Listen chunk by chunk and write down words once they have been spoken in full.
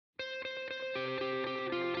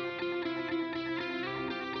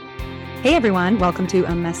Hey everyone, welcome to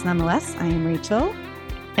A Mess Nonetheless. I am Rachel.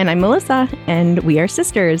 And I'm Melissa, and we are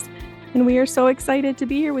sisters. And we are so excited to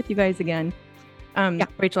be here with you guys again.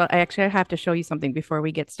 Rachel, I actually have to show you something before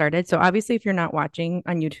we get started. So obviously, if you're not watching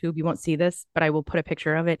on YouTube, you won't see this, but I will put a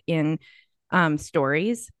picture of it in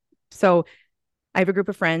stories. So I have a group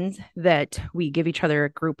of friends that we give each other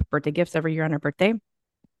group birthday gifts every year on our birthday.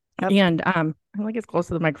 Yep. And I'm like as close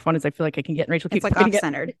to the microphone as I feel like I can get. And Rachel keeps It's like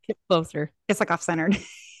off-centered. Get closer. It's like off-centered.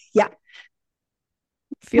 Yeah.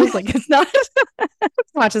 Feels like it's not.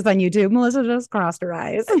 Watch this on YouTube. Melissa just crossed her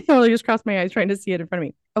eyes. I totally just crossed my eyes trying to see it in front of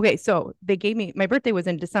me. Okay, so they gave me, my birthday was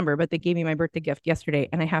in December, but they gave me my birthday gift yesterday.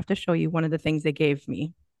 And I have to show you one of the things they gave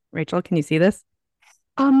me. Rachel, can you see this?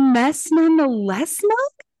 A Mess Nonetheless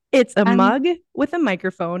mug? It's a mug with a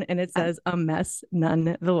microphone and it says a mess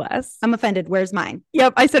nonetheless. I'm offended. Where's mine?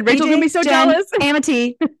 Yep. I said, Rachel's going to be so jealous.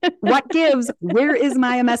 Amity, what gives? Where is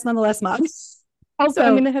my A Mess Nonetheless mug? Also,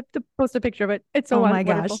 I'm going to have to post a picture of it. It's so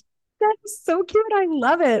wonderful. Gosh. That's so cute. I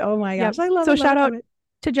love it. Oh my gosh. I love it. So shout out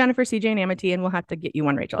to Jennifer, CJ, and Amity, and we'll have to get you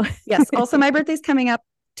one, Rachel. Yes. Also, my birthday's coming up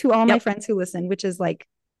to all my friends who listen, which is like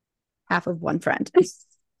half of one friend. I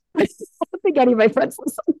don't think any of my friends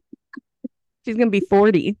listen. She's going to be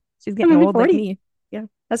 40. She's getting old like me. Yeah,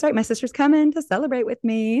 that's right. My sister's coming to celebrate with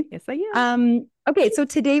me. Yes, I am. Okay, so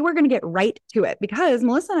today we're going to get right to it because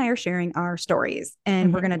Melissa and I are sharing our stories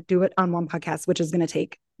and we're going to do it on one podcast, which is going to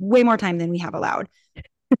take way more time than we have allowed.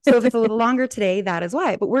 So if it's a little longer today, that is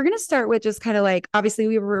why. But we're going to start with just kind of like, obviously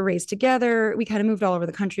we were raised together. We kind of moved all over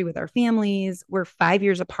the country with our families. We're 5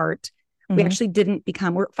 years apart. We actually didn't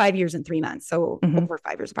become, we're 5 years and 3 months. So over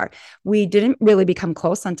 5 years apart. We didn't really become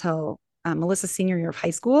close until Melissa's senior year of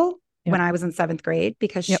high school when I was in 7th grade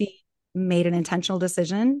because she made an intentional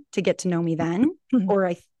decision to get to know me then, or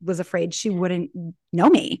I was afraid she wouldn't know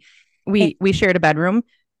me. We shared a bedroom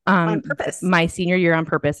on purpose. My senior year on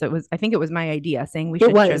purpose. I think it was my idea saying we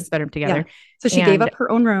should share this bedroom together. Yeah. So she gave up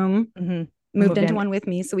her own room, moved into one with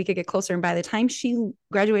me so we could get closer. And by the time she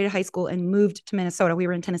graduated high school and moved to Minnesota, we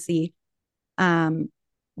were in Tennessee.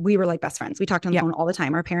 We were like best friends. We talked on the phone all the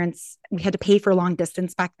time. Our parents, we had to pay for long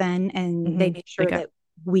distance back then. And they made sure that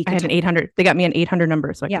we could. I had an 800. They got me an 800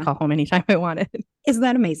 number so I could call home anytime I wanted. Isn't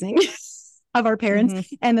that amazing of our parents?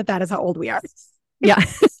 And that is how old we are. Yeah.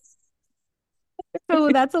 So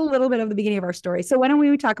that's a little bit of the beginning of our story. So why don't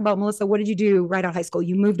we talk about, Melissa, what did you do right out of high school?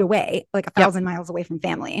 You moved away like 1,000 miles away from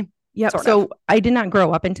family. Yeah. So I did not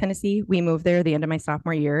grow up in Tennessee. We moved there the end of my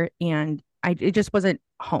sophomore year and it just wasn't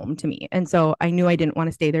home to me. And so I knew I didn't want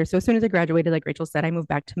to stay there. So as soon as I graduated, like Rachel said, I moved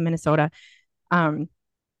back to Minnesota.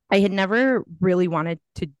 I had never really wanted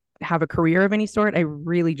to have a career of any sort. I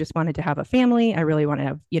really just wanted to have a family. I really want to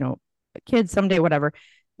have, kids someday, whatever,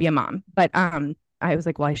 be a mom. But I was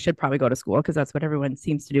like, well, I should probably go to school because that's what everyone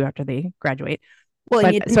seems to do after they graduate.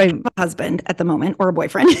 Well, you didn't have a husband at the moment or a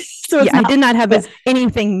boyfriend. So I did not have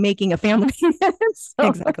anything making a family.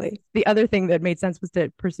 Exactly. The other thing that made sense was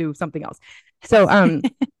to pursue something else. So,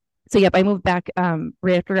 I moved back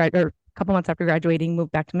right after, or a couple months after graduating,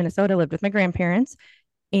 moved back to Minnesota, lived with my grandparents,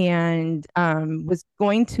 and was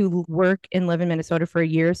going to work and live in Minnesota for a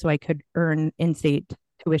year so I could earn in-state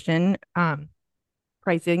tuition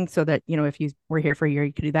pricing so that, if you were here for a year,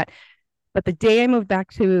 you could do that. But the day I moved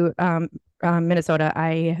back to Minnesota,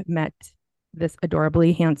 I met this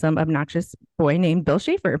adorably handsome, obnoxious boy named Bill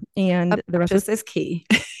Schaefer. And the rest is key.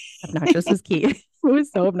 Obnoxious is key. He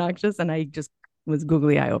was so obnoxious. And I just was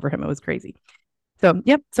googly eye over him. It was crazy. So,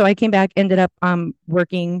 So I came back, ended up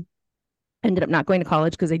working, ended up not going to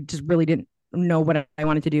college because I just really didn't know what I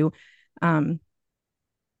wanted to do.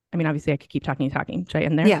 Obviously I could keep talking. Should I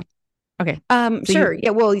end there? Yeah. Okay. Sure.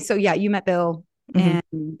 You met Bill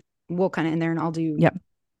and we'll kind of end there and I'll do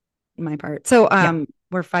my part. So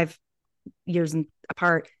we're 5 years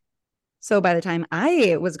apart. So by the time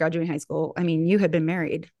I was graduating high school, you had been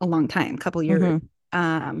married a long time, couple years,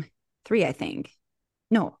 3, I think.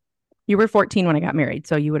 No. You were 14 when I got married.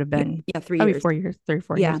 So you would have been 3 years. 4 years, 3 or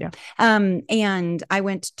 4 years. Yeah. And I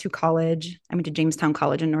went to college. I went to Jamestown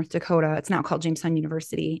College in North Dakota. It's now called Jamestown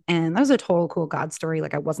University. And that was a total cool God story.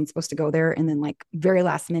 Like I wasn't supposed to go there. And then like very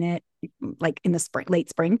last minute, like in the spring, late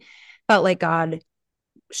spring, felt like God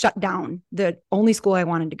shut down the only school I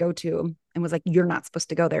wanted to go to and was like, you're not supposed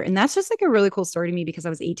to go there. And that's just like a really cool story to me because I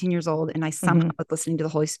was 18 years old and I somehow was listening to the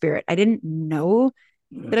Holy Spirit. I didn't know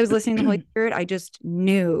that I was listening to the Holy Spirit. I just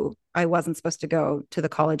knew I wasn't supposed to go to the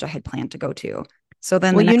college I had planned to go to. So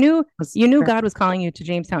then you knew God was calling you to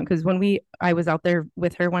Jamestown because I was out there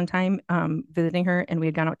with her one time visiting her and we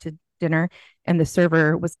had gone out to dinner and the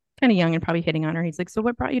server was kind of young and probably hitting on her. He's like, so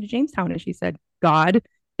what brought you to Jamestown? And she said, God.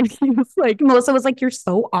 And he was like, Melissa was like, you're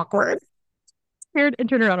so awkward. Scared and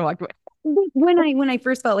turned around and walked away. when I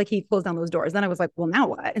first felt like he closed down those doors, then I was like, well, now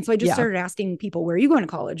what? And so I just started asking people, where are you going to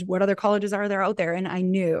college? What other colleges are there out there? And I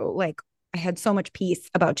knew like I had so much peace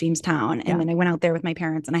about Jamestown. And then I went out there with my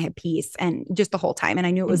parents and I had peace and just the whole time. And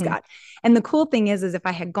I knew it was God. And the cool thing is if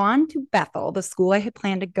I had gone to Bethel, the school I had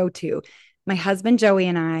planned to go to, my husband, Joey,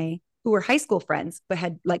 and I, who were high school friends, but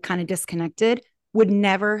had like kind of disconnected, would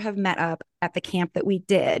never have met up at the camp that we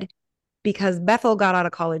did because Bethel got out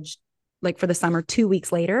of college like for the summer 2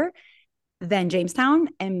 weeks later than Jamestown.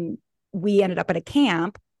 And we ended up at a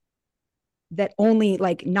camp that only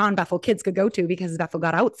like non-Bethel kids could go to because Bethel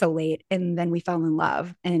got out so late. And then we fell in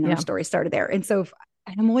love and our story started there. And so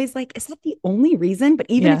and I'm always like, is that the only reason? But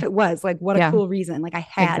even if it was, like, what a cool reason. Like I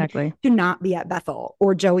had to not be at Bethel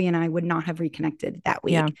or Joey and I would not have reconnected that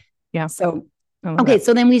week. Yeah. So, okay.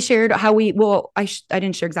 So then we shared how we, well, I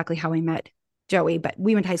didn't share exactly how we met Joey, but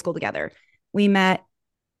we went to high school together. We met,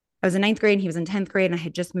 I was in 9th grade and he was in 10th grade and I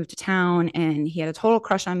had just moved to town and he had a total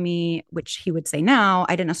crush on me, which he would say now.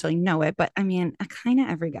 I didn't necessarily know it, but I mean, kind of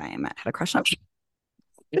every guy I met had a crush on me.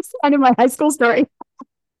 It's kind of my high school story.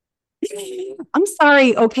 I'm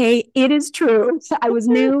sorry. Okay. It is true. I was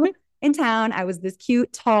new in town. I was this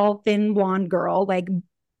cute, tall, thin, blonde girl. Like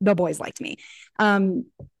the boys liked me.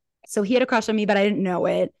 So he had a crush on me, but I didn't know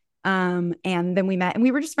it. And then we met and we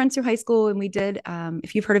were just friends through high school. And we did,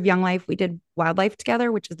 if you've heard of Young Life, we did Wildlife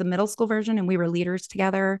together, which is the middle school version. And we were leaders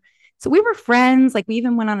together. So we were friends. Like we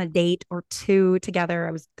even went on a date or two together.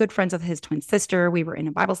 I was good friends with his twin sister. We were in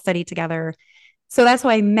a Bible study together. So that's how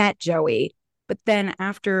I met Joey. But then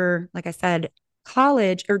after, like I said,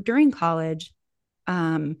 college or during college,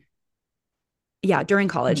 during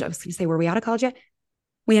college, I was going to say, were we out of college yet?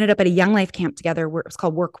 We ended up at a Young Life camp together where it was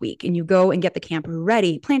called Work Week. And you go and get the camp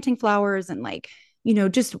ready, planting flowers and like,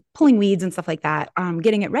 just pulling weeds and stuff like that,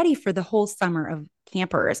 getting it ready for the whole summer of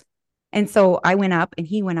campers. And so I went up and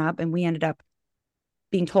he went up and we ended up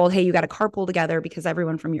being told, hey, you got to carpool together because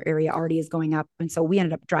everyone from your area already is going up. And so we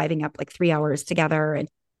ended up driving up like 3 hours together. And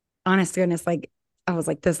honest to goodness, like I was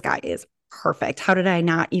like, this guy is perfect. How did I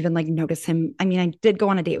not even like notice him? I mean, I did go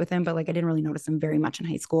on a date with him, but like I didn't really notice him very much in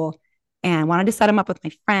high school. And wanted to set him up with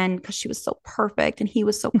my friend because she was so perfect and he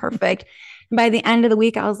was so perfect. And by the end of the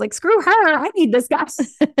week, I was like, screw her. I need this guy.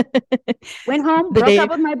 Went home, broke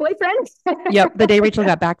up with my boyfriend. Yep. The day Rachel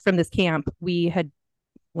got back from this camp, we had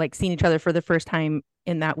like seen each other for the first time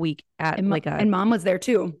in that week at and mom was there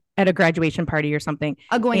too. At a graduation party or something.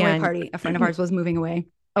 A going away party. A friend of ours was moving away.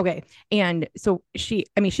 Okay. And so she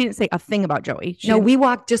didn't say a thing about Joey. No, we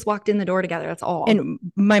just walked in the door together. That's all. And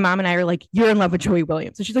my mom and I are like, you're in love with Joey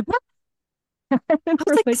Williams. So she's like, what? I was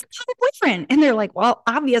like, this is my boyfriend. And they're like, well,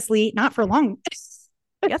 obviously not for long.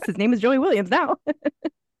 Yes, his name is Joey Williams now.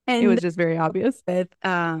 And it was just very obvious.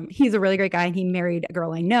 He's a really great guy. And he married a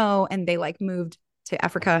girl I know. And they like moved to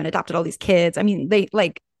Africa and adopted all these kids. I mean, they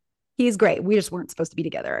like, he's great. We just weren't supposed to be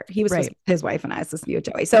together. He was his wife and I was supposed to be with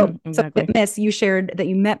Joey. So, exactly. So Miss, you shared that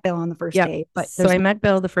you met Bill on the first day. But so I met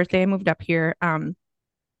Bill the first day I moved up here.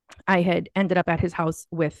 I had ended up at his house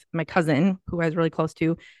with my cousin, who I was really close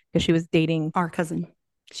to because she was dating our cousin.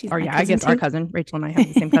 I guess our cousin. Rachel and I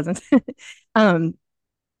have the same cousins.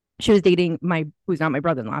 She was dating who's not my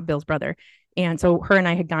brother-in-law, Bill's brother. And so her and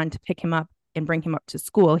I had gone to pick him up and bring him up to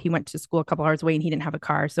school. He went to school a couple hours away and he didn't have a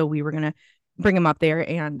car. So we were going to bring him up there.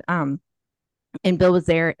 And Bill was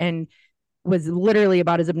there and was literally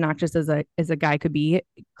about as obnoxious as a guy could be,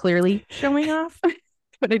 clearly showing off.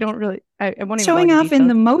 But I don't really, I won't even showing off in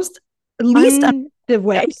the least attractive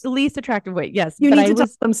way. Least attractive way. Yes. You need to tell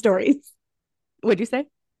some stories. What'd you say?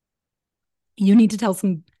 You need to tell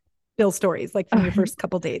some Bill stories, like from your first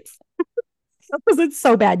couple dates. Because it's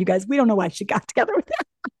so bad, you guys. We don't know why she got together with him.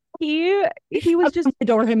 He was just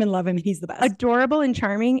adore him and love him. He's the best. Adorable and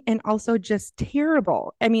charming and also just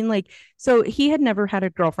terrible. I mean, like, so he had never had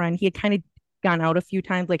a girlfriend. He had kind of gone out a few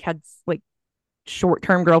times, like had like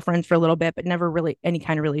short-term girlfriends for a little bit, but never really any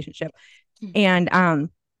kind of relationship. And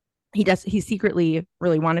he secretly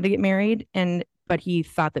really wanted to get married, but he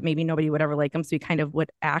thought that maybe nobody would ever like him, so he kind of would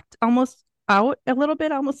act almost out a little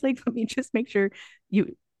bit, almost like, let me just make sure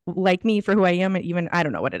you like me for who I am, and even I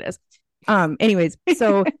don't know what it is. Anyways,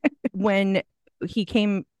 so when he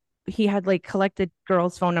came, he had like collected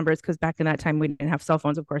girls' phone numbers because back in that time we didn't have cell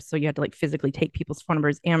phones, of course, so you had to like physically take people's phone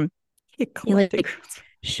numbers, and he like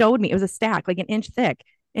showed me, it was a stack like an inch thick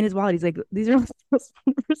in his wallet. He's like, these are phone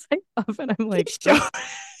numbers I have, and I'm like,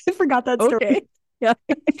 I forgot that story. Okay. Yeah.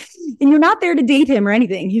 And you're not there to date him or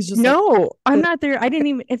anything. He's just I'm not there. I didn't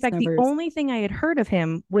even, in fact, the only thing I had heard of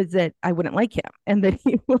him was that I wouldn't like him and that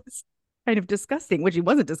he was kind of disgusting, which he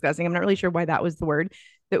wasn't disgusting. I'm not really sure why that was the word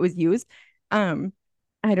that was used.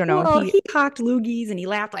 I don't know. Well, he cocked loogies and he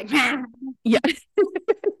laughed like, yeah.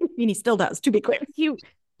 And he still does, to be clear.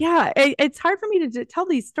 It's hard for me to tell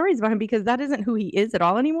these stories about him because that isn't who he is at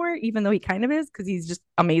all anymore, even though he kind of is, because he's just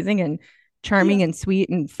amazing and charming and sweet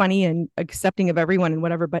and funny and accepting of everyone and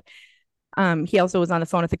whatever. But he also was on the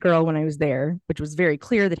phone with a girl when I was there, which was very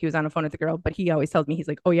clear that he was on the phone with a girl. But he always tells me, he's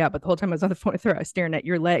like, oh, yeah, but the whole time I was on the phone with her, I was staring at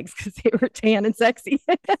your legs because they were tan and sexy.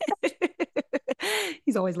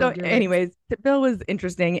 He's always so anyways, Bill was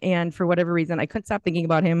interesting. And for whatever reason, I couldn't stop thinking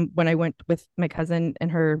about him when I went with my cousin and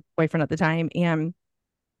her boyfriend at the time. And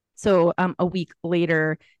so a week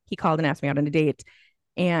later, he called and asked me out on a date.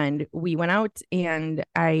 And we went out, and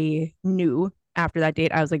I knew after that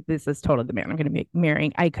date, I was like, this is totally the man I'm going to be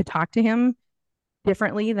marrying. I could talk to him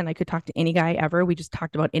differently than I could talk to any guy ever. We just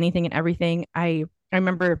talked about anything and everything. I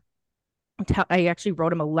remember I actually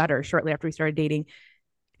wrote him a letter shortly after we started dating,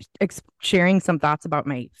 sharing some thoughts about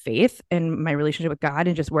my faith and my relationship with God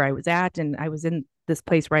and just where I was at. And I was in this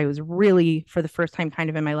place where I was really, for the first time kind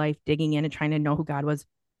of in my life, digging in and trying to know who God was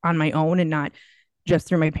on my own and not just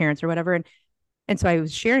through my parents or whatever. And so I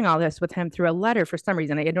was sharing all this with him through a letter for some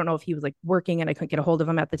reason. I don't know if he was like working and I couldn't get a hold of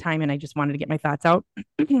him at the time. And I just wanted to get my thoughts out.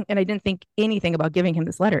 And I didn't think anything about giving him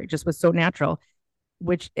this letter. It just was so natural,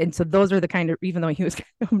 and so those are the kind of, even though he was kind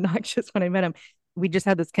of obnoxious when I met him, we just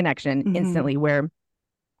had this connection instantly where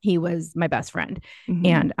he was my best friend.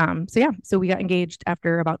 And so we got engaged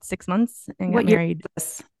after about 6 months and got married.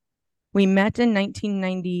 We met in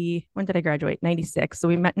 1990. When did I graduate? 96. So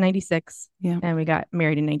we met in 96 and we got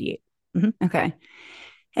married in 98. Okay.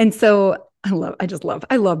 And so I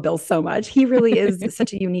love Bill so much. He really is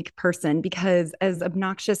such a unique person because as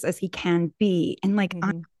obnoxious as he can be, and like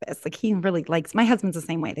on purpose, like he really likes, my husband's the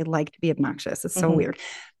same way. They like to be obnoxious. It's so weird.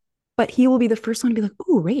 But he will be the first one to be like,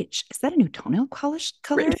 "Oh, Rach, is that a new toenail polish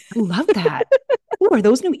color? I love that. Oh, are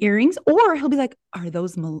those new earrings?" Or he'll be like,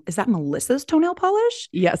 is that Melissa's toenail polish?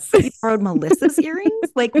 Yes. He borrowed Melissa's earrings?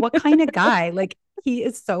 Like, what kind of guy? Like, he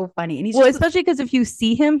is so funny. And especially because if you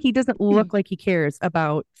see him, he doesn't look like he cares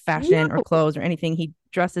about fashion or clothes or anything. He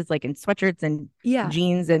dresses like in sweatshirts and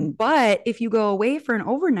jeans. But if you go away for an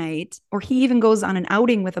overnight, or he even goes on an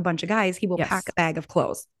outing with a bunch of guys, he will pack a bag of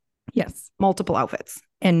clothes. Yes. Multiple outfits.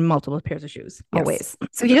 And multiple pairs of shoes. Yes. Always.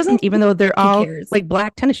 So he doesn't, even though they're all like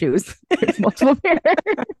black tennis shoes, there's multiple pairs.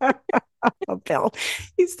 Oh, Bill.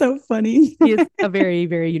 He's so funny. He is a very,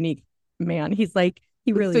 very unique man. He's like,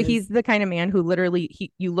 is. He's the kind of man who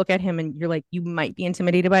literally, you look at him and you're like, you might be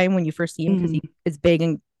intimidated by him when you first see him because he is big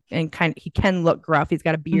and kind of, he can look gruff. He's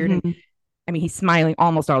got a beard and I mean, he's smiling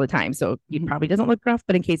almost all the time. So he probably doesn't look gruff,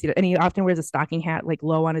 but in case and he often wears a stocking hat, like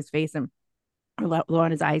low on his face and low on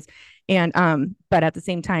his eyes. And, but at the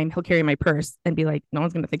same time, he'll carry my purse and be like, no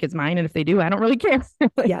one's going to think it's mine. And if they do, I don't really care.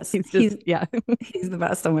 Like, yes. He's the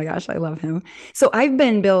best. Oh my gosh. I love him. So I've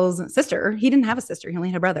been Bill's sister. He didn't have a sister. He only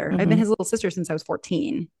had a brother. I've been his little sister since I was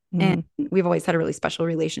 14. And we've always had a really special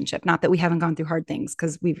relationship. Not that we haven't gone through hard things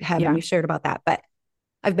because we've shared about that, but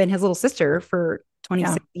I've been his little sister for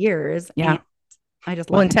 26 years. Yeah. And I just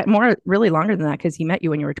love him. Really longer than that because he met you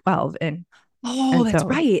when you were 12. That's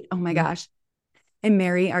right. Oh my gosh. And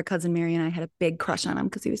Mary, our cousin Mary, and I had a big crush on him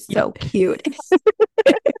because he was so cute.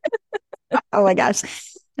 Oh my gosh.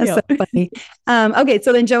 That's so funny. Okay.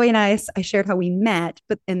 So then Joey and I shared how we met,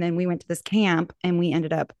 and then we went to this camp and we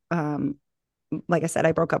ended up, like I said,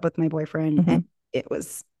 I broke up with my boyfriend and it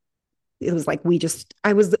was like,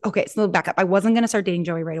 so back up. I wasn't going to start dating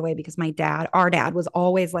Joey right away because our dad was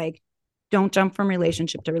always like, don't jump from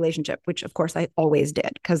relationship to relationship, which of course I always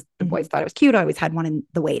did because the boys thought it was cute. I always had one in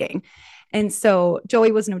the waiting. And so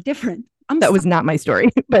Joey was no different. That was not my story,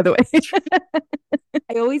 by the way.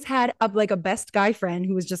 I always had a best guy friend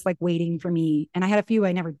who was just like waiting for me. And I had a few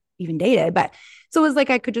I never even dated, but so it was like,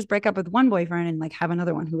 I could just break up with one boyfriend and like have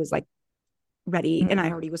another one who was like ready. And I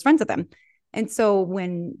already was friends with them. And so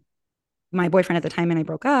when my boyfriend at the time and I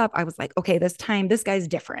broke up, I was like, okay, this time this guy's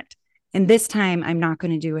different. And this time I'm not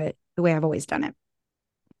going to do it the way I've always done it.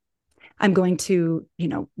 I'm going to,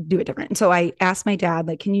 do it different. And so I asked my dad,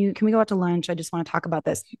 like, can we go out to lunch? I just want to talk about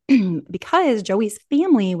this because Joey's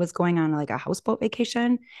family was going on like a houseboat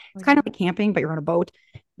vacation. It's kind of like camping, but you're on a boat,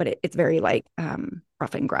 but it's very like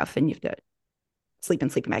rough and gruff and you have to sleep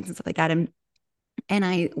in sleeping bags and stuff like that. And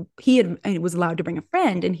I was allowed to bring a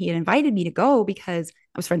friend and he had invited me to go because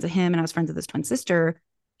I was friends with him and I was friends with his twin sister.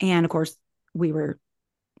 And of course we were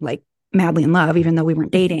like madly in love, even though we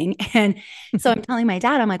weren't dating. And so I'm telling my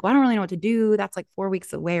dad, I'm like, well, I don't really know what to do. That's like 4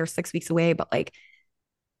 weeks away or 6 weeks away. But like,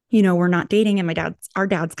 we're not dating. And our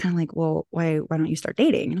dad's kind of like, well, why don't you start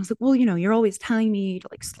dating? And I was like, well, you're always telling me to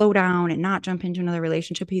like slow down and not jump into another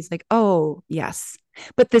relationship. He's like, oh, yes.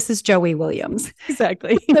 But this is Joey Williams.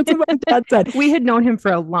 Exactly. That's what my dad said. We had known him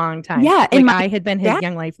for a long time. Yeah. Like I had been his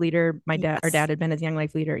young life leader. Our Yes. dad had been his young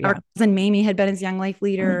life leader. Yeah. Our cousin Mamie had been his young life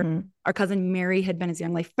leader. Our cousin Mary had been his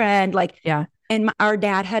young life friend. Like, yeah. And our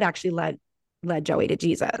dad had actually led Joey to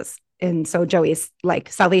Jesus. And so Joey's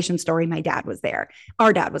like salvation story, my dad was there.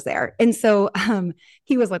 Our dad was there. And so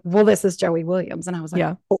he was like, well, this is Joey Williams. And I was like,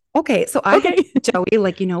 yeah. oh, okay. So I had Joey,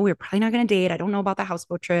 like, we're probably not going to date. I don't know about the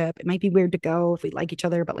houseboat trip. It might be weird to go if we like each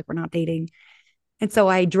other, but like, we're not dating. And so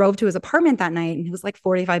I drove to his apartment that night, and it was like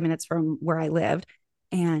 45 minutes from where I lived.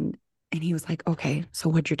 And he was like, okay, so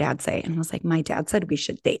what'd your dad say? And I was like, my dad said we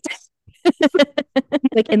should date.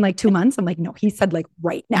 Like in like 2 months. I'm like, no, he said like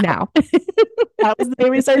right now. That was the day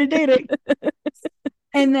we started dating.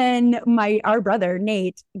 And then our brother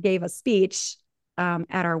Nate gave a speech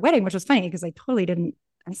at our wedding, which was funny because I totally didn't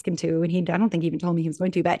ask him to, and I don't think he even told me he was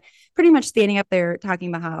going to, but pretty much standing up there talking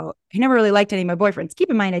about how he never really liked any of my boyfriends. Keep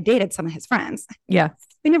in mind, I dated some of his friends. Yeah,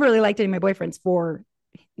 he never really liked any of my boyfriends for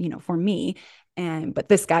me. But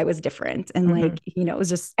this guy was different. And like, it was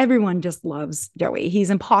just, everyone just loves Joey. He's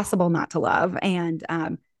impossible not to love. And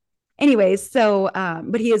anyways, so,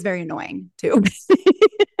 but he is very annoying too.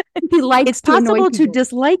 It's possible to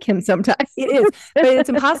dislike him sometimes. It is, but it's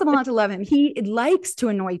impossible not to love him. He likes to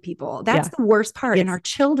annoy people. That's the worst part. And our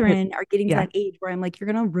children are getting to that age where I'm like,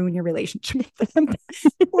 you're going to ruin your relationship with them.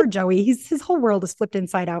 Poor Joey. His whole world is flipped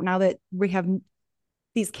inside out now that we have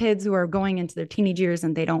these kids who are going into their teenage years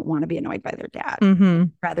and they don't want to be annoyed by their dad.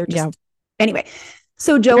 Rather just anyway.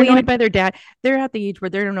 So Joey annoyed by their dad. They're at the age where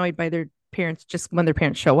they're annoyed by their parents just when their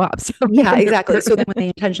parents show up. So yeah, exactly. So then when they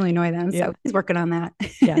intentionally annoy them. So he's working on that.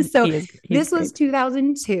 Yeah. So this was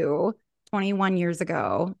 2002, 21 years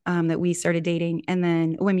ago, that we started dating. And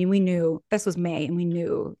then, we knew this was May, and we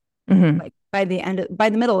knew like by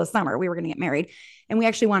the middle of summer, we were going to get married, and we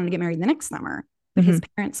actually wanted to get married the next summer. But his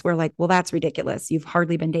parents were like, well, that's ridiculous. You've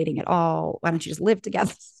hardly been dating at all. Why don't you just live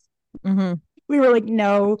together? We were like,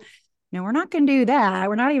 no, we're not going to do that.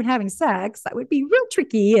 We're not even having sex. That would be real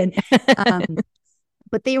tricky. And,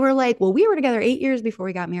 but they were like, well, we were together 8 years before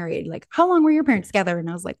we got married. Like, how long were your parents together? And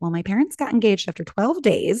I was like, well, my parents got engaged after 12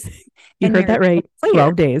 days. You heard that right.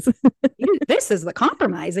 12 days. This is the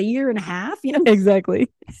compromise, a year and a half, Exactly.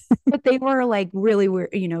 But they were like really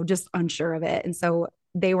weird, just unsure of it. And so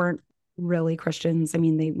they weren't really Christians. I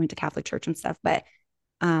mean, they went to Catholic church and stuff, but,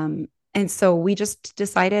 and so we just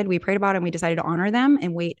decided, we prayed about it, and we decided to honor them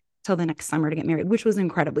and wait till the next summer to get married, which was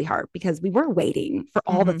incredibly hard because we were waiting for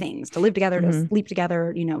all the things, to live together, to sleep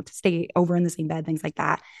together, to stay over in the same bed, things like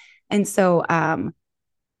that. And so,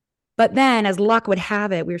 but then as luck would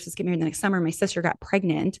have it, we were supposed to get married the next summer. My sister got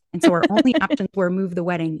pregnant. And so our only options were move the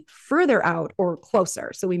wedding further out or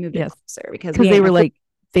closer. So we moved it closer because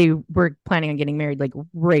they were planning on getting married like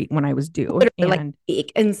right when I was due.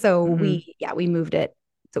 And so we moved it.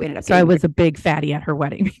 So we ended up. So I was a big fatty at her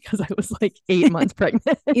wedding because I was like 8 months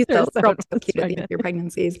pregnant. You still so cute at the end of your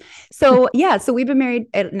pregnancies. So so we've been married.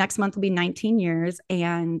 Next month will be 19 years,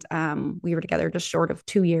 and we were together just short of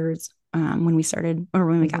 2 years when we started, or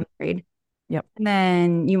when we got married. Yep. And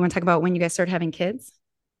then you want to talk about when you guys started having kids?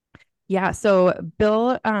 Yeah. So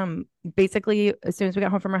Bill, basically, as soon as we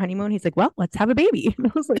got home from our honeymoon, he's like, well, let's have a baby. And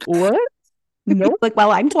I was like, what? Nope. Like,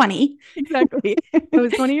 well, I'm 20. Exactly. I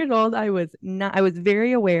was 20 years old. I was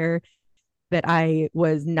very aware that I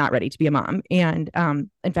was not ready to be a mom. And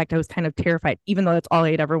in fact, I was kind of terrified, even though that's all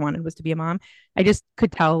I had ever wanted was to be a mom. I just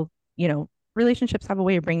could tell, relationships have a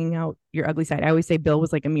way of bringing out your ugly side. I always say Bill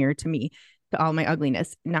was like a mirror to me, to all my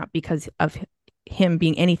ugliness, not because of him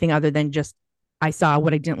being anything other than just I saw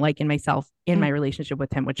what I didn't like in myself in my relationship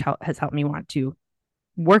with him, which has helped me want to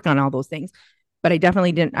work on all those things. But I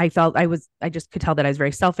definitely didn't. I just could tell that I was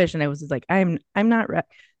very selfish, and I was just like, I'm not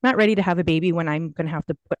ready to have a baby when I'm going to have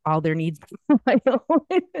to put all their needs on my own.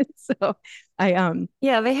 So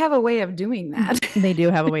they have a way of doing that. They do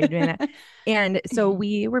have a way of doing that. And so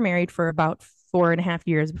we were married for about 4.5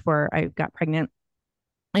 years before I got pregnant.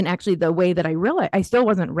 And actually the way that I realized I still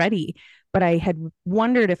wasn't ready, but I had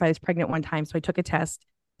wondered if I was pregnant one time. So I took a test,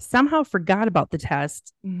 somehow forgot about the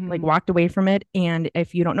test, like walked away from it. And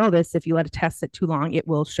if you don't know this, if you let a test sit too long, it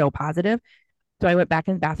will show positive. So I went back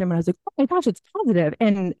in the bathroom and I was like, oh my gosh, it's positive.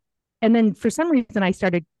 And then for some reason I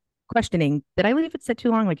started questioning, did I leave it sit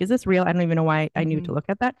too long? Like, is this real? I don't even know why I knew to look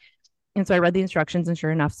at that. And so I read the instructions, and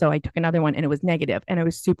sure enough, so I took another one and it was negative, and I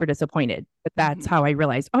was super disappointed. But that's how I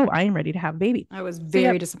realized, oh, I am ready to have a baby. I was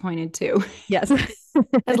very disappointed too. Yes.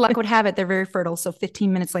 As luck would have it, they're very fertile. So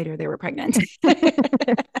 15 minutes later, they were pregnant.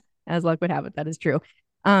 as luck would have it. That is true.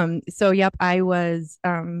 So yep, I was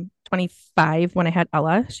 25 when I had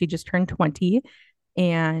Ella. She just turned 20.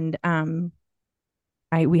 And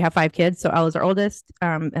we have 5 kids. So Ella's our oldest.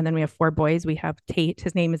 And then we have 4 boys. We have Tate.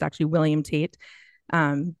 His name is actually William Tate.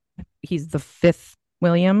 He's the 5th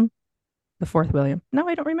William, the 4th William. No,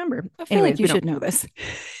 I don't remember. I feel like you should know this.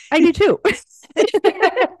 I do too.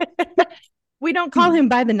 We don't call him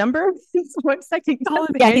by the number. So I'm second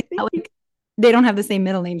guessing. They don't have the same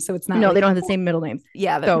middle name, so it's not. No, they don't have the same middle names.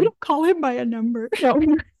 Yeah, so we don't call him by a number. No.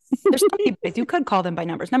 There's some people you could call them by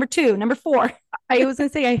numbers. Number 2, number 4. I was gonna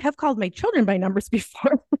say I have called my children by numbers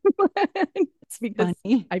before. It's because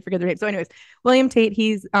funny. I forget their name. So, anyways, William Tate,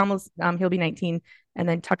 he's almost he'll be 19, and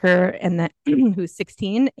then Tucker, and then who's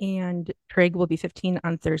 16, and Craig will be 15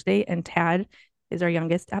 on Thursday, and Tad is our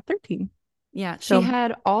youngest at 13. Yeah, she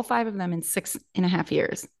had all 5 of them in 6.5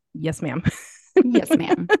 years. Yes, ma'am. Yes,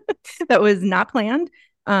 ma'am. That was not planned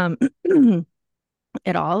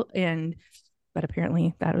at all, but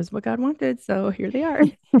apparently that was what God wanted. So here they are.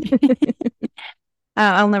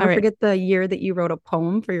 I'll never forget the year that you wrote a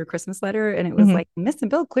poem for your Christmas letter. And it was like, Miss and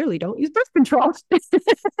Bill clearly don't use birth control. I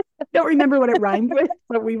don't remember what it rhymed with,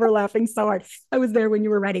 but we were laughing so hard. I was there when you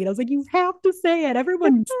were writing it. I was like, you have to say it.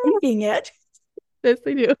 Everyone's thinking it. Yes,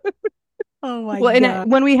 they do. Oh my God.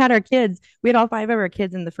 And when we had our kids, we had all 5 of our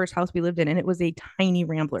kids in the first house we lived in, and it was a tiny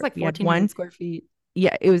rambler. It's like 1,400 square feet.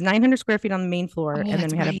 Yeah, it was 900 square feet on the main floor. And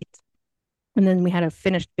then we had a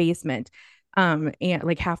finished basement. And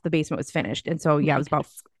like half the basement was finished. And so, yeah, it was about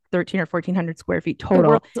 1,300 or 1,400 square feet total. The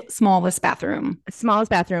world's smallest bathroom.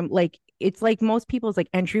 Like it's like most people's like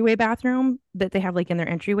entryway bathroom that they have like in their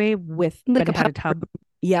entryway with like a tub.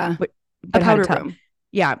 Yeah. But a powder room.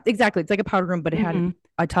 Yeah, exactly. It's like a powder room, but it had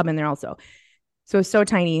a tub in there also. So it's so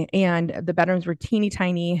tiny. And the bedrooms were teeny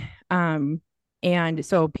tiny. And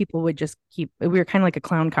so people would just we were kind of like a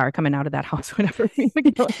clown car coming out of that house whenever we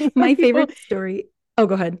would go. My favorite story. Oh,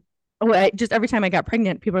 go ahead. Just every time I got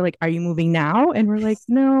pregnant, people are like, "Are you moving now?" And we're like,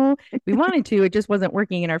 "No, we wanted to. It just wasn't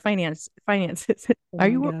working in our finances." Oh are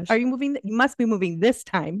you moving? You must be moving this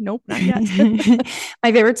time. Nope, not yet.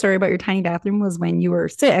 My favorite story about your tiny bathroom was when you were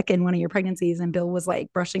sick in one of your pregnancies, and Bill was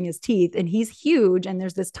like brushing his teeth, and he's huge, and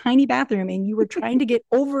there's this tiny bathroom, and you were trying to get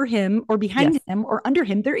over him or behind him or under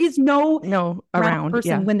him. There is no around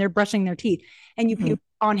person when they're brushing their teeth, and you puke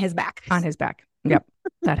on his back. On his back. Yep,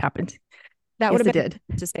 that happened. That would have been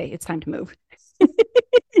to say it's time to move.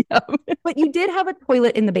 But you did have a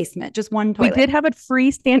toilet in the basement, just one toilet. We did have a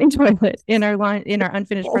freestanding toilet in our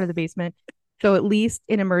unfinished part of the basement. So at least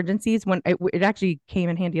in emergencies, when it actually came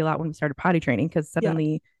in handy a lot when we started potty training, because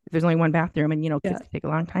suddenly if there's only one bathroom and kids can take a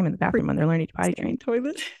long time in the bathroom when they're learning to potty train.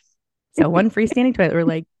 Toilet. So one freestanding toilet, we're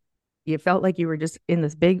like, you felt like you were just in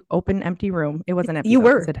this big open empty room. It wasn't empty. You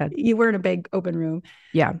were in a big open room.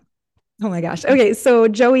 Yeah. Oh my gosh. Okay. So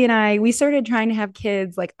Joey and we started trying to have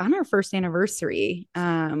kids like on our first anniversary.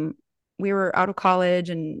 We were out of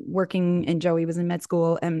college and working, and Joey was in med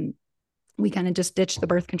school, and we kind of just ditched the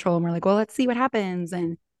birth control, and we're like, well, let's see what happens.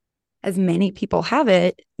 And as many people have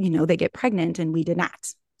it, they get pregnant, and we did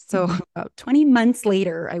not. So about 20 months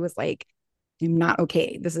later, I was like, I'm not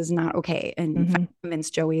okay. This is not okay. And I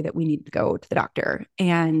convinced Joey that we need to go to the doctor.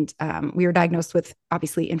 And we were diagnosed with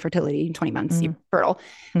obviously infertility in 20 months, you're fertile.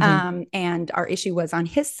 And our issue was on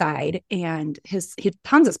his side, and he had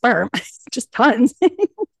tons of sperm, just tons,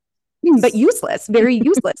 but useless, very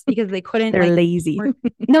useless, because they couldn't. They're lazy.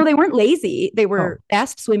 No, they weren't lazy. They were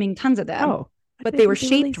fast swimming, tons of them. But they were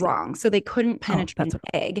shaped wrong. So they couldn't penetrate an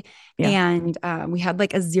egg. Yeah. And we had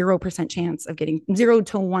like a 0% chance of getting 0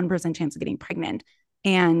 to 1% chance of getting pregnant.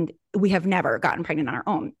 And we have never gotten pregnant on our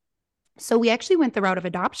own. So we actually went the route of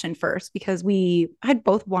adoption first, because we had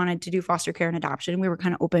both wanted to do foster care and adoption. We were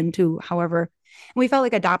kind of open to however, and we felt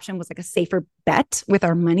like adoption was like a safer bet with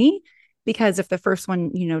our money, because if the first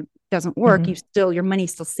one, doesn't work, your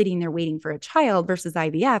money's still sitting there waiting for a child, versus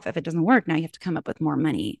IVF. If it doesn't work, now you have to come up with more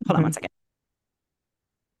money. Hold on one second.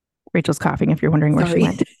 Rachel's coughing, if you're wondering where she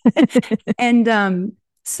went. And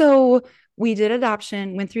so we did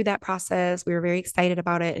adoption, went through that process. We were very excited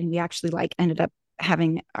about it. And we actually ended up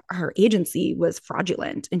having, her agency was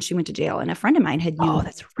fraudulent, and she went to jail. And a friend of mine had used,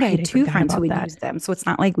 that's right. I had 2 friends who would use them. So it's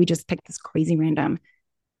not like we just picked this crazy random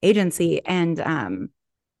agency. And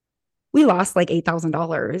we lost like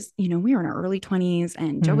 $8,000. We were in our early 20s,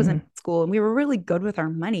 and Joe was in school, and we were really good with our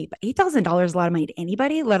money. But $8,000 is a lot of money to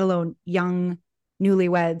anybody, let alone young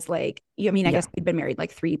newlyweds. I guess we'd been married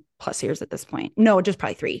like 3+ years at this point. No, just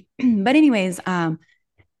probably 3. But anyways,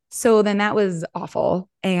 so then that was awful.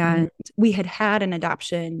 And we had an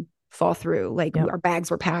adoption fall through. Our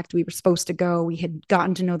bags were packed. We were supposed to go. We had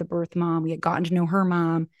gotten to know the birth mom. We had gotten to know her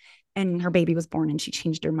mom. and her baby was born and she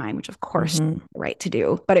changed her mind, which of course she had the right to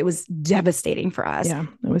do, but it was devastating for us. Yeah,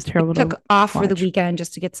 it was terrible. We took off for the weekend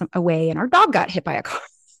just to get some away, and our dog got hit by a car.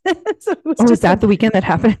 So was that the weekend that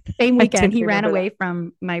happened? Same weekend. He ran away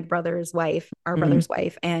from my brother's wife, our brother's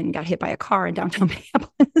wife, and got hit by a car in downtown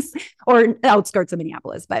Minneapolis, or outskirts of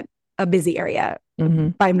Minneapolis, but a busy area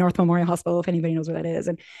by North Memorial Hospital, if anybody knows where that is.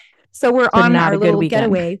 And so we're on our little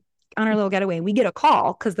getaway. On our little getaway, we get a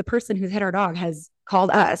call because the person who's hit our dog has called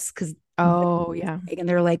us because and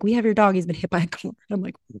they're like, we have your dog, he's been hit by a car. I'm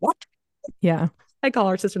like, what? Yeah. I call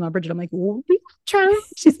our sister-in-law Bridget. I'm like, Charlie.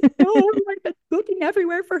 She's like, oh, I've been looking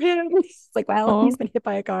everywhere for him. It's like, well, he's been hit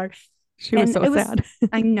by a car. She was so sad.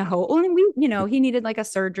 I know. Only we, he needed like a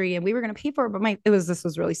surgery and we were going to pay for it. But this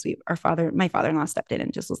was really sweet. My father-in-law stepped in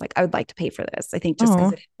and just was like, I would like to pay for this. I think just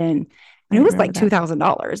because it had been, and it was like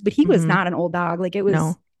 $2,000, but he was not an old dog. Like it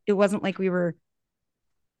wasn't like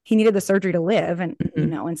he needed the surgery to live and,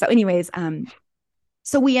 and so anyways,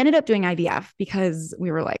 so we ended up doing IVF because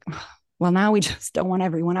we were like, well, now we just don't want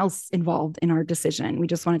everyone else involved in our decision. We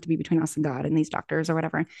just want it to be between us and God and these doctors or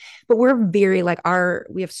whatever. But we're very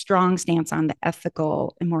we have strong stance on the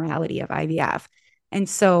ethical and morality of IVF. And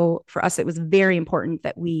so for us, it was very important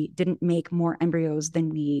that we didn't make more embryos than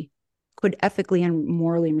we could ethically and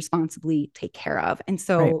morally and responsibly take care of. And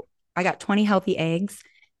so I got 20 healthy eggs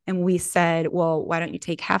and we said, well, why don't you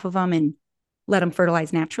take half of them and let them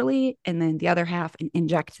fertilize naturally and then the other half and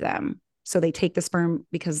inject them. So they take the sperm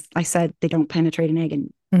because I said they don't penetrate an egg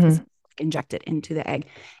and inject it into the egg.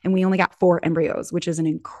 And we only got 4 embryos, which is an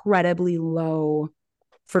incredibly low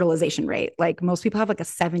fertilization rate. Like most people have like a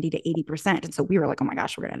 70 to 80%. And so we were like, oh my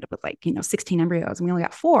gosh, we're going to end up with 16 embryos. And we only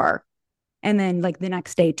got 4. And then like the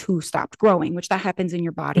next day 2 stopped growing, which that happens in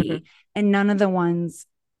your body. And none of the ones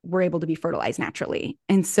were able to be fertilized naturally.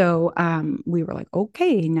 And so we were like,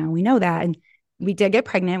 okay, now we know that. And we did get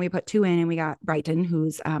pregnant. We put 2 in and we got Brighton,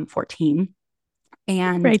 who's 14.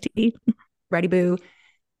 And Ready Boo.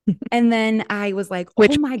 And then I was like, oh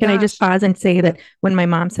my gosh. Can I just pause and say that when my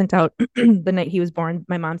mom sent out the night he was born,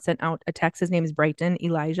 my mom sent out a text. His name is Brighton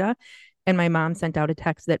Elijah. And my mom sent out a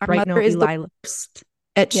text that Brighton is Eli.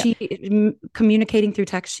 She communicating through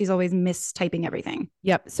text. She's always mistyping everything.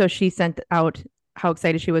 Yep. So she sent out how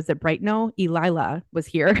excited she was that Brighton Elila was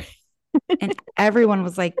here. And everyone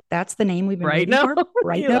was like, that's the name we've been waiting for.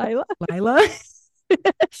 Right now, Lila.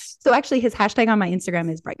 So actually his hashtag on my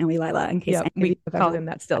Instagram is Bright No Lila, in case we call him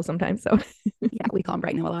that still sometimes. So yeah, we call him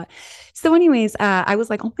Bright No a lot. So anyways, I was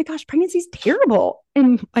like, oh my gosh, pregnancy's terrible.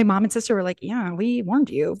 And my mom and sister were like, yeah, we warned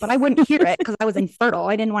you, but I wouldn't hear it because I was infertile.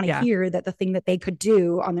 I didn't want to hear that the thing that they could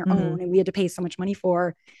do on their own and we had to pay so much money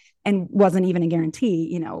for and wasn't even a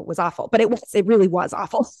guarantee, was awful. But it really was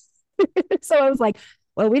awful. So I was like,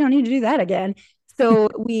 well, we don't need to do that again. So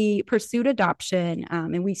we pursued adoption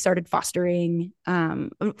and we started fostering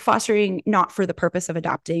not for the purpose of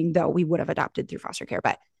adopting, though we would have adopted through foster care.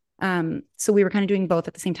 But so we were kind of doing both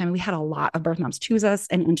at the same time. We had a lot of birth moms choose us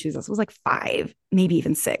and unchoose us. It was like 5, maybe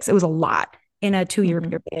even 6. It was a lot in a 2-year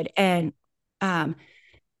period. And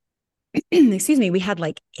excuse me, we had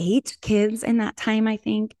like 8 kids in that time, I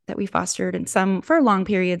think, that we fostered, and some for long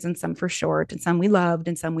periods and some for short, and some we loved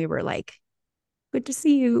and some we were like, good to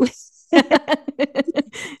see you.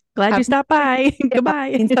 Glad you stopped by. Goodbye.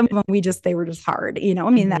 And some of them they were just hard,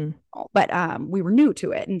 but we were new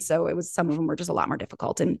to it. And so some of them were just a lot more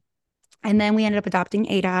difficult. And then we ended up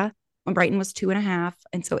adopting Ada when Brighton was 2.5.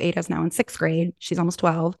 And so Ada's now in 6th grade. She's almost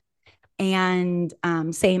 12. And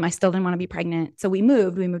same, I still didn't want to be pregnant. So we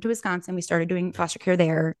moved to Wisconsin. We started doing foster care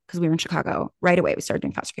there because we were in Chicago right away. We started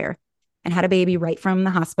doing foster care and had a baby right from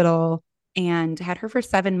the hospital and had her for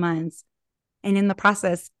 7 months. And in the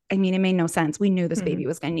process, I mean, it made no sense. We knew this baby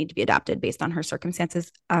was going to need to be adopted based on her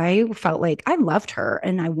circumstances. I felt like I loved her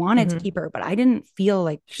and I wanted to keep her, but I didn't feel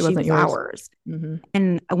like she was ours.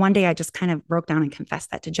 And one day I just kind of broke down and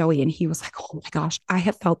confessed that to Joey. And he was like, oh my gosh, I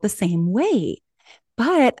have felt the same way.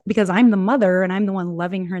 But because I'm the mother and I'm the one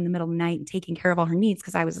loving her in the middle of the night and taking care of all her needs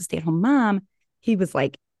because I was a stay-at-home mom, he was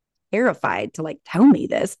like terrified to like tell me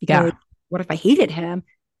this because what if I hated him?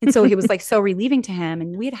 And so it was like so relieving to him.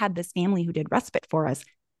 And we had this family who did respite for us.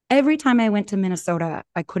 Every time I went to Minnesota,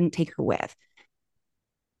 I couldn't take her with.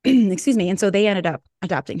 Excuse me. And so they ended up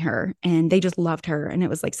adopting her and they just loved her. And it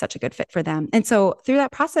was like such a good fit for them. And so through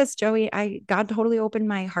that process, Joey, God totally opened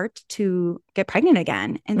my heart to get pregnant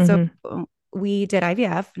again. And so we did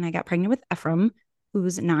IVF and I got pregnant with Ephraim,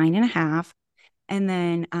 who's 9.5. And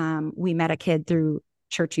then we met a kid through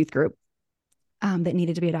church youth group that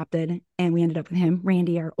needed to be adopted. And we ended up with him,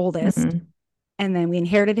 Randy, our oldest. And then we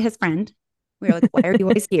inherited his friend. We were like, why are you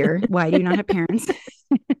always here? Why do you not have parents?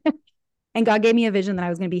 And God gave me a vision that I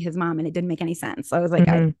was going to be his mom, and it didn't make any sense. So I was like,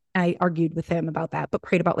 I argued with him about that, but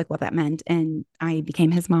prayed about like what that meant. And I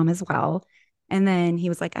became his mom as well. And then he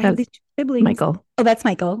was like, I have these two siblings. Michael. Oh, that's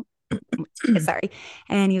Michael. Sorry.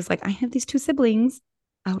 And he was like, I have these two siblings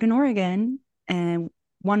out in Oregon. And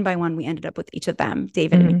one by one, we ended up with each of them,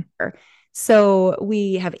 David and Amber. So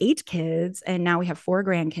we have 8 kids, and now we have 4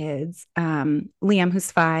 grandkids. Liam, who's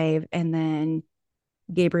 5, and then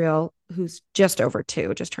Gabriel, who's just over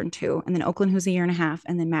 2, just turned 2, and then Oakland, who's a year and a half,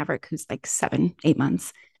 and then Maverick, who's like 7, 8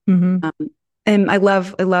 months. And I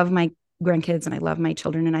love my grandkids, and I love my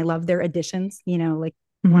children, and I love their additions. You know, like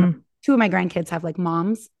 2 of my grandkids have like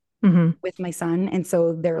moms with my son, and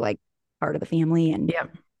so they're like part of the family. And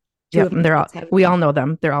they're all, we all know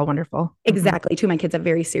them. They're all wonderful. Exactly. 2 of my kids have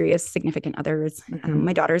very serious, significant others.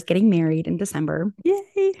 My daughter's getting married in December.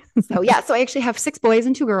 Yay. So I actually have 6 boys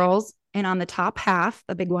and 2 girls. And on the top half,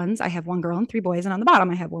 the big ones, I have 1 girl and 3 boys. And on the bottom,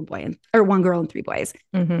 I have 1 girl and 3 boys.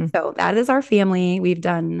 So that is our family. We've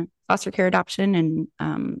done foster care adoption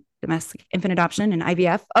and domestic infant adoption and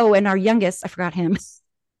IVF. Oh, and our youngest, I forgot him.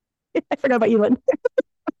 I forgot about Elon.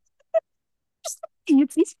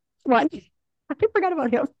 He's 1. I forgot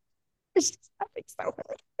about him. It's just laughing so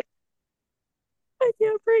hard. I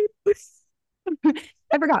can't breathe.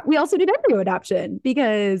 I forgot. We also did embryo adoption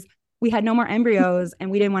because we had no more embryos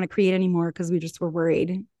and we didn't want to create anymore because we just were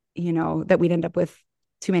worried, that we'd end up with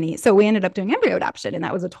too many. So we ended up doing embryo adoption, and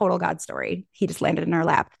that was a total God story. He just landed in our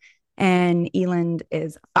lap, and Eland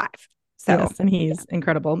is 5. So yes, and he's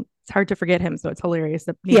incredible. It's hard to forget him, so it's hilarious.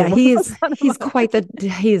 He's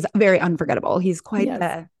he's very unforgettable. He's quite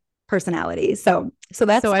the personality. So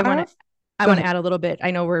that's I want to add a little bit.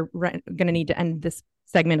 I know we're going to need to end this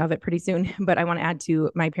segment of it pretty soon, but I want to add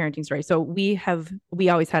to my parenting story. So we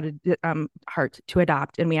always had a heart to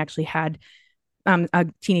adopt, and we actually had a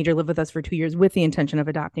teenager live with us for 2 years with the intention of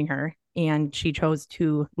adopting her, and she chose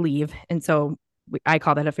to leave. And so I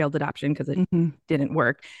call that a failed adoption because it didn't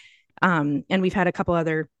work. And we've had a couple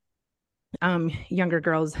other younger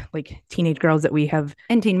girls, like teenage girls that we have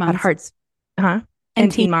and teen moms, had hearts,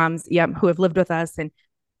 and teen moms, who have lived with us, and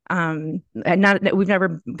we've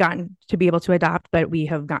never gotten to be able to adopt, but we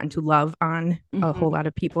have gotten to love on a whole lot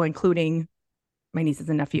of people, including my nieces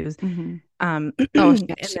and nephews.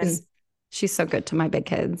 She's so good to my big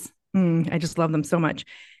kids. I just love them so much.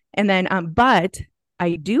 And then, but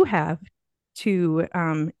I do have two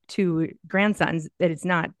grandsons that it's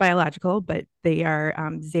not biological, but they are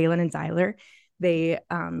Zaylin and Zyler. They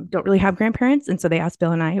don't really have grandparents, and so they asked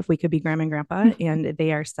Bill and I if we could be grandma and grandpa, and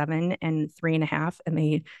they are 7 and 3.5, and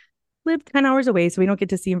they live 10 hours away, so we don't get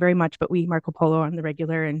to see them very much, but we Marco Polo on the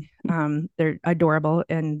regular, and they're adorable.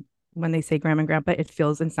 And when they say grandma and grandpa, it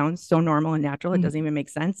feels and sounds so normal and natural. It doesn't even make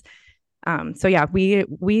sense. So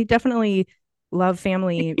we definitely love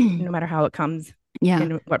family no matter how it comes,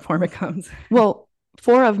 in what form it comes. Well,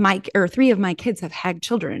 3 of my kids have had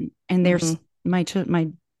children, and there's my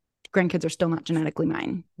grandkids are still not genetically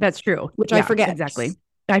mine. That's true. Which I forget. Exactly.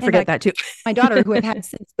 I forget that too. My daughter, who I've had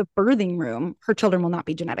since the birthing room, her children will not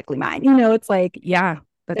be genetically mine. It's like,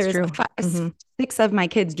 that's true. 6 of my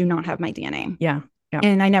kids do not have my DNA. Yeah.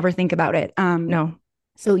 And I never think about it. No.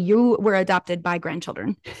 So you were adopted by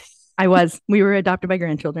grandchildren. We were adopted by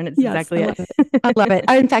grandchildren. It's exactly it. I love it.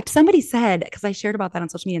 In fact, somebody said, because I shared about that on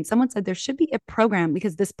social media, and someone said there should be a program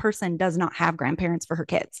because this person does not have grandparents for her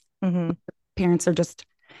kids. Parents are just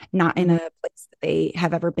not in a place that they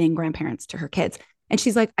have ever been grandparents to her kids. And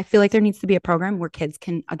she's like, I feel like there needs to be a program where kids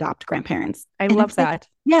can adopt grandparents. I love that. Like,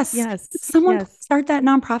 yes. Someone start that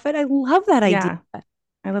nonprofit. I love that idea.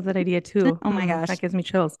 I love that idea too. Oh my gosh. That gives me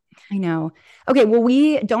chills. I know. Okay. Well,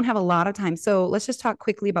 we don't have a lot of time. So let's just talk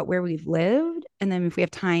quickly about where we've lived. And then if we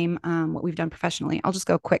have time, what we've done professionally. I'll just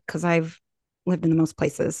go quick because I've lived in the most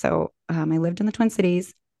places. So I lived in the Twin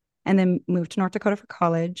Cities and then moved to North Dakota for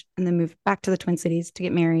college and then moved back to the Twin Cities to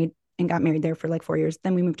get married and got married there for like 4 years.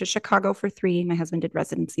 Then we moved to Chicago for 3. My husband did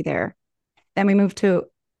residency there. Then we moved to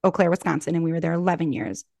Eau Claire, Wisconsin, and we were there 11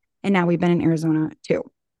 years. And now we've been in Arizona too.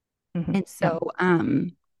 And so,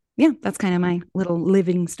 that's kind of my little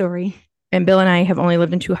living story. And Bill and I have only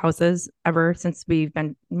lived in 2 houses ever since we've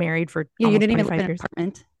been married for you didn't even live in an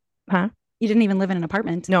apartment. Huh? You didn't even live in an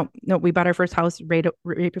apartment. No, we bought our first house right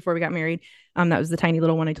before we got married. That was the tiny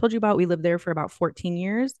little one I told you about. We lived there for about 14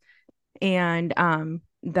 years. And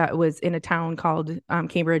that was in a town called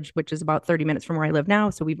Cambridge, which is about 30 minutes from where I live now.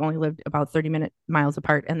 So we've only lived about 30 miles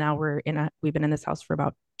apart. And now we've been in this house for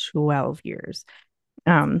about 12 years.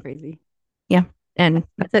 Crazy. Yeah. And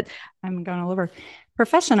that's it. I'm going all over.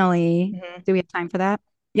 Professionally, do we have time for that?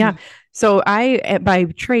 Yeah. So by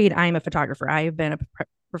trade, I'm a photographer. I've been a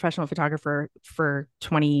professional photographer for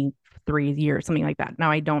 23 3 years, something like that.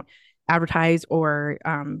 Now I don't advertise or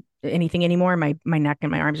anything anymore. My neck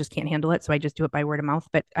and my arms just can't handle it. So I just do it by word of mouth.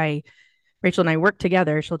 But Rachel and I work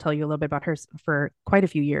together. She'll tell you a little bit about hers for quite a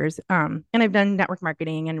few years. And I've done network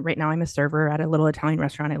marketing, and right now I'm a server at a little Italian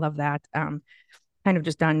restaurant. I love that. Kind of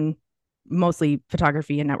just done mostly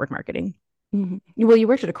photography and network marketing. Mm-hmm. Well, you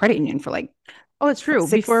worked at a credit union for oh, it's true.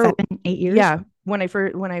 6, 7, 8 years. Yeah. When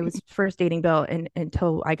I was first dating Bill and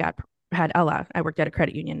until I had Ella, I worked at a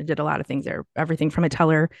credit union and did a lot of things there. Everything from a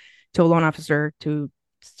teller to a loan officer to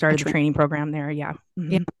started the training program there. Yeah.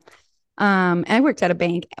 Mm-hmm. Yeah. And I worked at a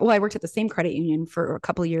bank. Well, I worked at the same credit union for a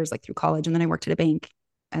couple of years, like through college. And then I worked at a bank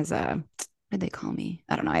as what did they call me?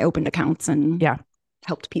 I don't know. I opened accounts and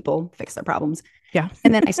helped people fix their problems. Yeah.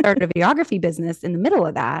 And then I started a videography business in the middle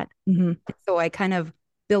of that. Mm-hmm. So I kind of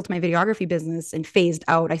built my videography business and phased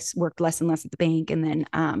out. I worked less and less at the bank. And then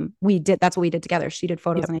that's what we did together. She did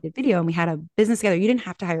photos and I did video, and we had a business together. You didn't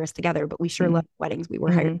have to hire us together, but we sure loved weddings. We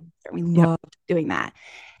were hired. We loved doing that.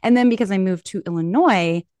 And then because I moved to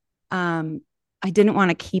Illinois, I didn't want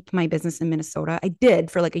to keep my business in Minnesota. I did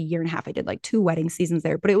for like a year and a half. I did like 2 wedding seasons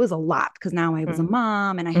there, but it was a lot because now I was a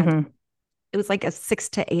mom and I had it was like a 6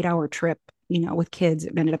 to 8 hour trip, with kids.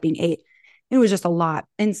 It ended up being 8. It was just a lot.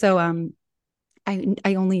 And so I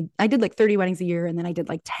did like 30 weddings a year, and then I did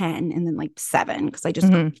like 10 and then like 7 because I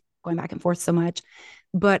just going back and forth so much.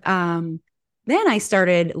 But then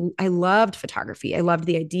I loved photography. I loved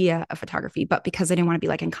the idea of photography, but because I didn't want to be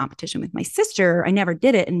like in competition with my sister, I never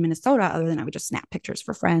did it in Minnesota other than I would just snap pictures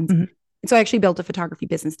for friends. And so I actually built a photography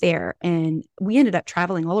business there, and we ended up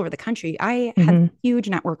traveling all over the country. I had a huge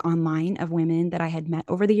network online of women that I had met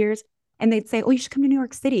over the years, and they'd say, "Oh, you should come to New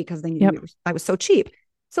York City," because they knew I was so cheap.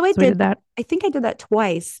 So I did that. I think I did that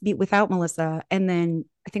twice without Melissa. And then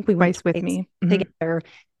I think we went twice with me together.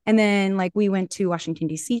 And then like we went to Washington,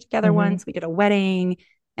 D.C. together once. We did a wedding.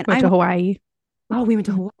 And I went to Hawaii. Oh, we went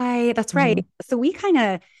to Hawaii. That's right. So we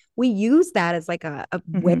use that as like a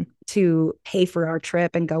way to pay for our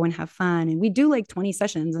trip and go and have fun. And we do like 20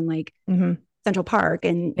 sessions in like Central Park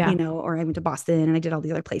and, or I went to Boston and I did all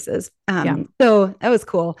the other places. So that was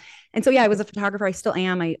cool. And so, I was a photographer. I still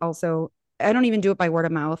am. I don't even do it by word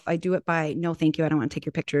of mouth. I do it by, no, thank you. I don't want to take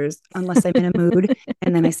your pictures unless I'm in a mood.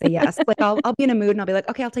 And then I say yes. Like I'll be in a mood and I'll be like,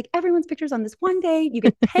 okay, I'll take everyone's pictures on this one day. You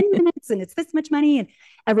get 10 minutes and it's this much money, and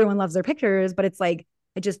everyone loves their pictures, but it's like,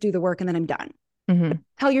 I just do the work and then I'm done.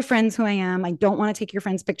 Tell your friends who I am. I don't want to take your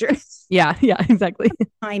friends' pictures. Yeah, exactly.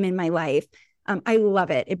 Time in my life. I love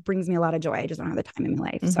it. It brings me a lot of joy. I just don't have the time in my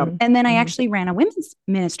life. So, and then I actually ran a women's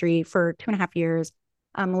ministry for 2.5 years.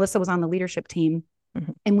 Melissa was on the leadership team.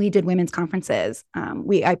 And we did women's conferences.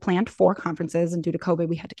 I planned 4 conferences, and due to COVID,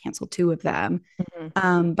 we had to cancel 2 of them.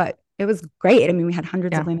 But it was great. I mean, we had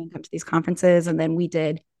hundreds of women come to these conferences, and then we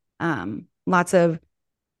did lots of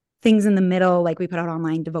things in the middle. Like we put out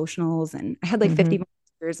online devotionals, and I had like 50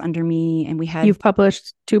 volunteers under me, and You've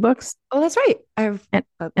published 2 books? Oh, that's right. I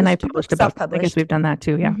published a book. I guess we've done that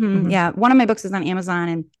too. Yeah. Yeah. One of my books is on Amazon,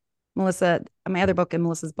 and my other book and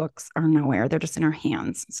Melissa's books are nowhere. They're just in her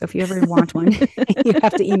hands. So if you ever want one, you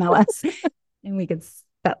have to email us and we could,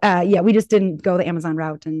 we just didn't go the Amazon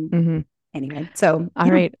route. And anyway, so. All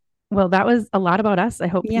right. Well, that was a lot about us. I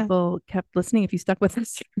hope people kept listening if you stuck with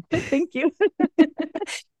us. Thank you.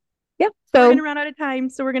 So we're going to run out of time.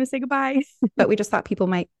 So we're going to say goodbye. But we just thought people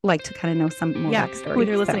might like to kind of know some more backstory. Who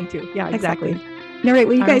they're listening to. Yeah, exactly. All right.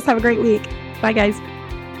 Well, you guys have a great week. Bye, guys.